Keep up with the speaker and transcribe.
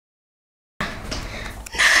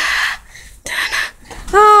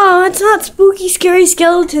it's not spooky, scary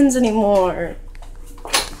skeletons anymore.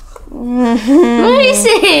 Let me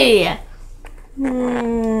see.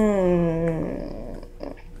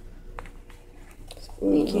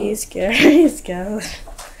 Spooky, scary skeletons.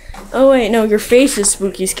 Oh wait, no, your face is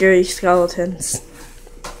spooky, scary skeletons.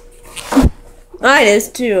 Mine is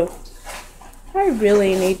too. I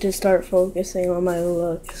really need to start focusing on my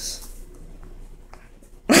looks.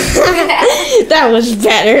 That was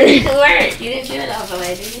better. It worked. You didn't do it all the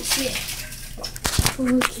way. Did you see it?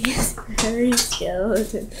 Spooky, scary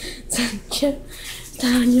skeleton.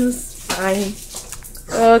 Down your spine.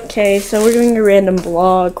 Okay, so we're doing a random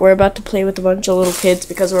vlog. We're about to play with a bunch of little kids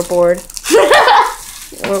because we're bored.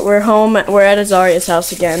 We're home. We're at Azaria's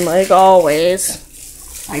house again, like always.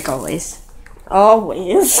 Like always.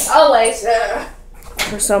 Always. Always.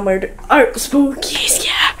 We're somewhere to spooky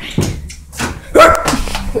scary.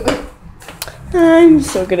 I'm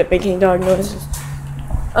so good at making dog noises.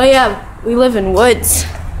 Oh yeah, we live in woods.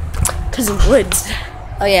 Cause of woods.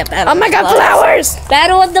 Oh yeah, oh my god, flowers!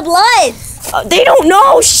 Battle of the Bloods. They don't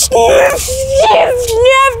know.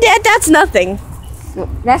 That's nothing.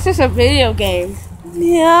 That's just a video game.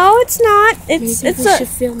 No, it's not. It's Maybe we a should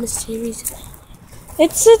film a series.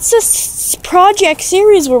 it's a project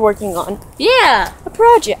series we're working on. Yeah. A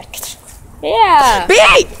project. Yeah.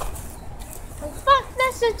 Bee! Fuck,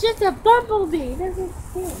 that's just a bumblebee. That's a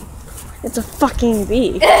thing. It's a fucking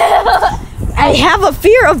bee. I have a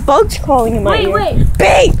fear of bugs crawling in my ear. Wait.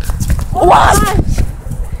 Bee! Wasp!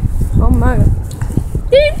 Oh my god.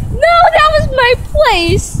 No, that was my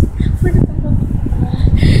place.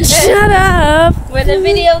 Shut up. Where the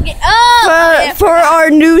video game. Oh! For our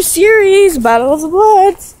new series, Battle of the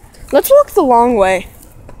Bloods. Let's walk the long way.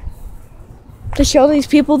 To show these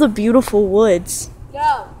people the beautiful woods.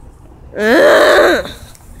 Go.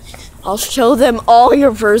 I'll show them all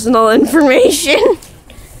your personal information.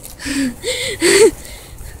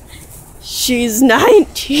 She's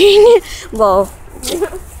 19. Well,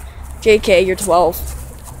 JK, you're 12.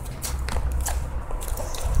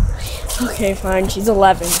 Okay, fine. She's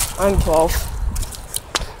 11. I'm 12.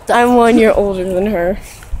 I'm 1 year older than her.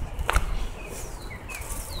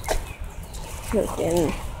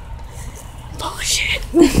 Fucking bullshit.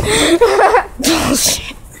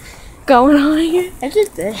 Bullshit. Going on here? I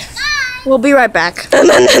just did. We'll be right back.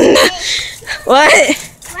 What?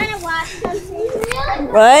 Wanna watch something?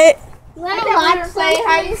 What? Wanna watch Play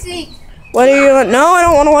hide and seek. What are you? No, I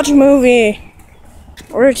don't want to watch a movie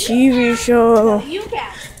or a TV show. You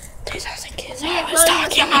can. These are the kids I was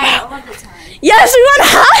talking about. Yes, we want to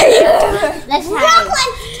hide. Let's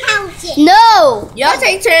Brooklyn counting. No. Y'all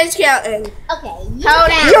take turns counting. Okay. You How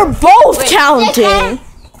count. You're both counting.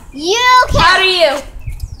 You How count. do you?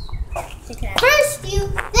 First you,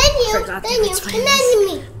 then you, Forgot then to you, explain and then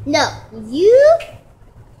me. No, you.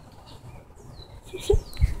 She's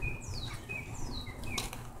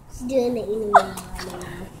doing the eating right now.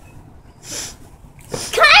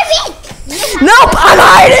 Carvey! Nope, I'm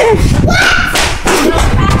hiding.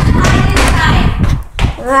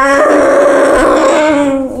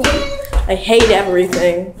 I hate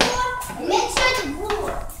everything. Make sure the rule.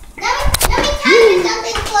 Let me tell you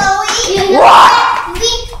something, Chloe. What?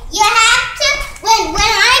 You have to, when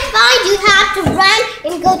I find you have to run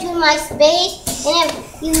and go to my space, and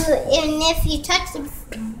if you touch the,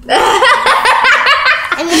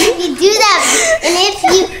 and if you do that, and if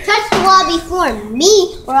you touch the wall before me,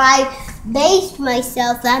 or I based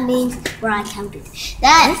myself, that means where I counted.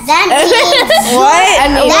 That means What? I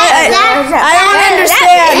don't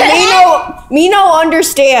understand. Mino,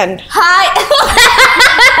 understand. Hi.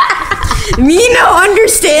 Mino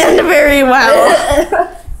understand very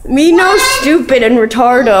well. Mino's stupid and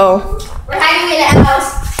retardo. We're hiding in the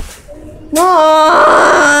house.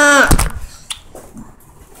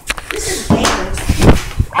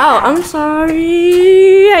 Oh, I'm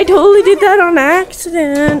sorry. I totally did that on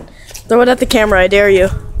accident. Throw it at the camera, I dare you.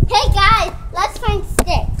 Hey guys, let's find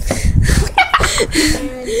sticks.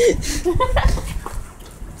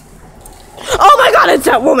 Oh my god, it's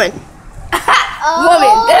that woman. Oh Woman.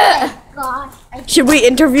 my gosh. Should we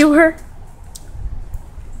interview her?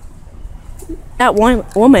 That one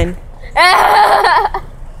woman.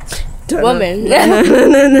 Woman.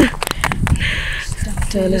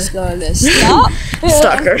 Just gonna stop.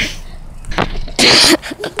 Stalker.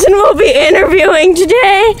 Then we'll be interviewing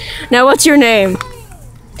today. Now, what's your name?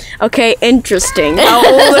 Okay, interesting. How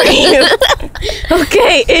old are you?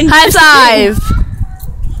 Okay, High five.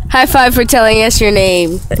 High five for telling us your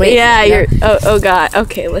name. Wait, yeah, you're. Oh god.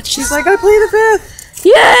 Okay, let's. She's like, I play the fifth.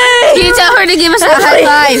 Yay! Can you tell her to give us a high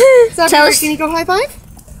five? Tell us. Can you go high five?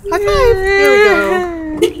 High five. There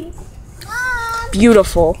we go.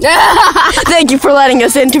 beautiful. Thank you for letting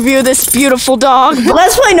us interview this beautiful dog.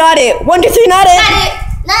 Let's play Not It. 1, 2, 3, Not It. Not it.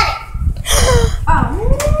 Not it. Oh.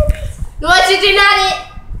 1, 2, 3, not it.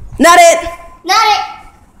 Not It. Not it.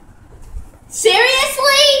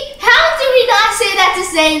 Seriously? How do we not say it at the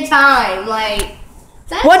same time? Like,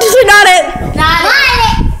 1, 2, 3, Not It. not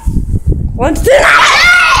it. 1, 2, 3, Not It.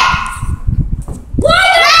 Why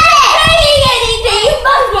are you saying anything? You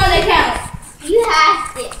must want to count. You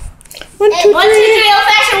have to. 1, 2, 3. 1, 2, 3, old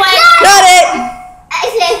fashioned way. Not It. I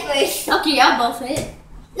said first. Okay, y'all both hit.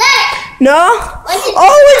 Not it. No?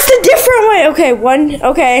 Oh, it's the different way. Okay, 1,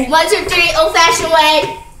 okay. 1, 2, 3, old fashioned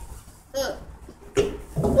way.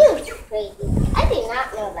 You're crazy. I did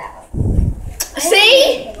not know that one.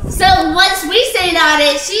 See? So once we say not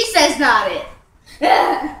it, she says not it.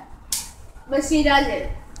 But she doesn't.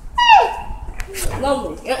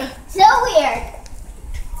 Lonely. So weird.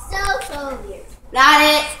 So weird. Not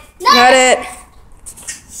it. Not It.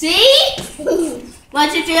 See? 1,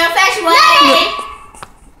 2, 3, old fashioned way.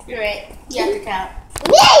 You're right. You have to count.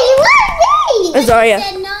 Yeah, you were right. Azaria.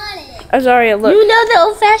 Said not it. Azaria, look. You know the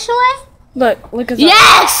old fashioned way? Look, Azaria.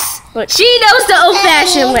 Yes! Look. She knows the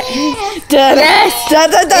old-fashioned way. Dance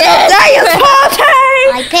party!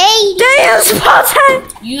 I paid. Dance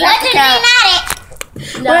party! You have to count.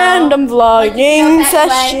 Not Random vlogging That's the best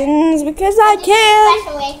way. sessions because I it. can.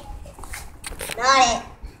 Special way. Not it.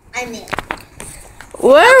 I'm it.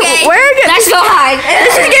 Let's go hide.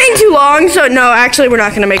 This is getting too long, so no, actually, we're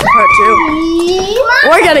not gonna make a part 2.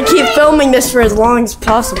 We're gonna keep filming this for as long as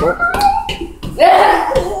possible.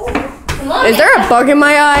 Is there a bug in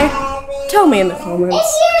my eye? Tell me in the comments.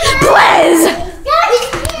 Please! Guys,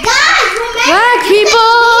 remember. Black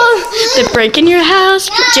people! They break in your house.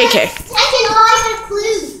 JK. Second line of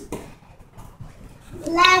clues.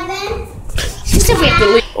 11.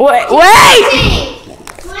 Wait!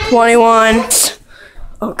 21.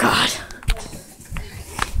 Oh God.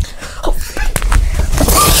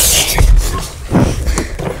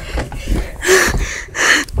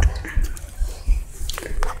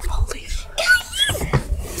 Holy.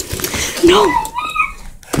 No.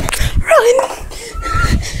 Run.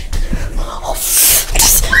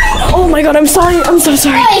 Oh my God, I'm sorry. I'm so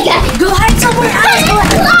sorry. Go hide somewhere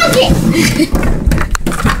else.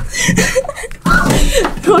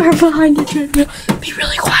 We're behind the treadmill. Be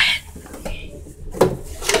really quiet.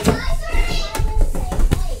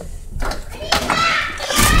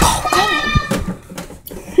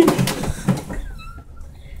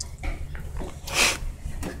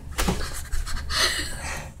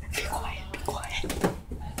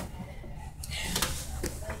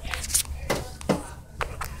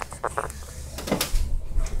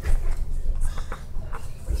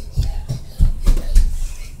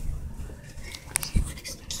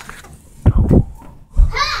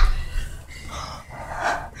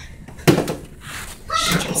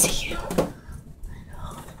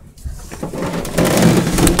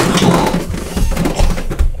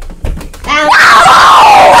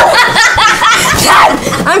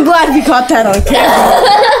 I'm glad we caught that on camera.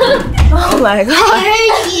 Oh my God. I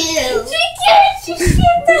heard you.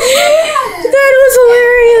 That was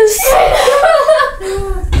hilarious.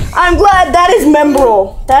 I'm glad that is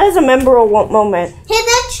memorable. That is a memorable moment. Hey,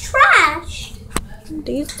 that's trash.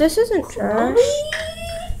 This isn't trash.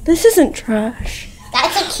 This isn't trash.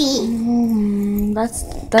 That's a key.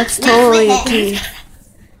 That's totally a key.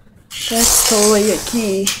 That's totally a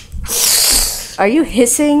key. Are you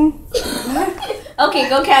hissing? Okay,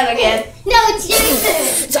 go count again. No, it's your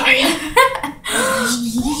turn. Sorry.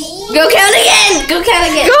 Go count again. Go count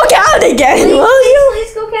again. Go count again, will you?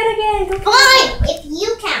 Please go count again. Go Fine, if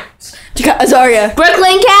you count. Azaria.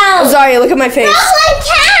 Brooklyn count. Azaria, look at my face. Brooklyn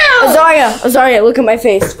count. Azaria, look at my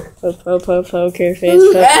face. Poker face.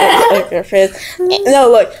 Poker face. No,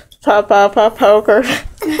 look. Poker.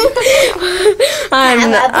 I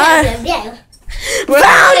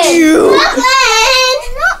found you. Brooklyn!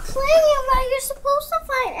 Not playing about. You're supposed to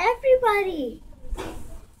find everybody.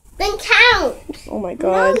 Then count. Oh my No,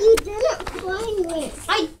 God. you didn't find me.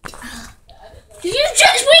 We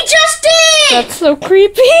just did. That's so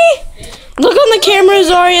creepy. Look on the camera,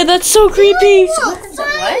 Azaria. That's so creepy.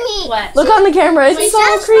 Find me. What? Look on the camera. It's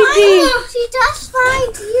so creepy. She just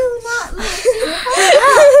finds you, not me.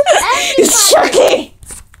 It's Chucky.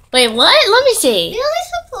 Wait, what? Let me see. You're only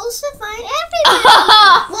supposed to find everybody.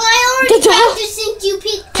 Well, I already found you since you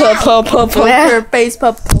peeked out. Poker face.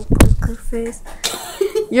 Poker face.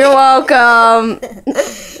 You're welcome.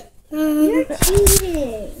 You're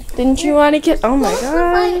cheating. Didn't you want to get? Oh my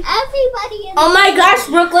Find God. everybody in Oh my gosh,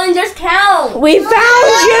 Brooklyn, just count. We found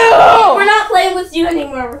We're you. not playing with you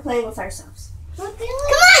anymore. We're playing with ourselves. Come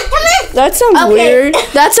on. That sounds weird.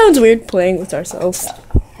 That sounds weird playing with ourselves.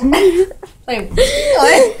 Like,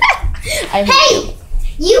 I hate Hey,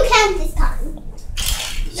 you count this time.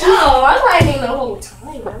 no, I'm hiding the whole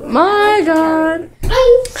time. My God.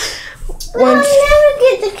 Well, I never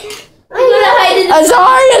get the. I'm gonna hide in the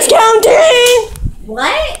Azaria's counting.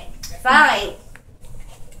 What? Fine.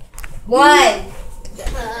 1,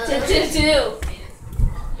 2,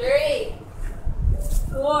 3,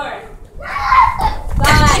 4,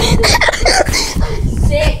 5,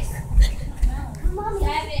 6,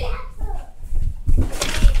 7.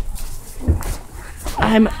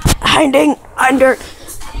 I'm hiding under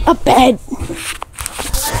a bed.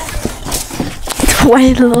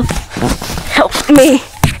 12. Help me.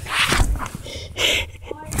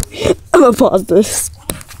 I'm gonna pause this.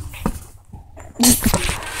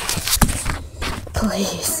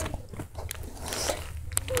 Please.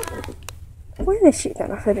 When is she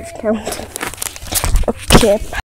gonna finish counting? Okay.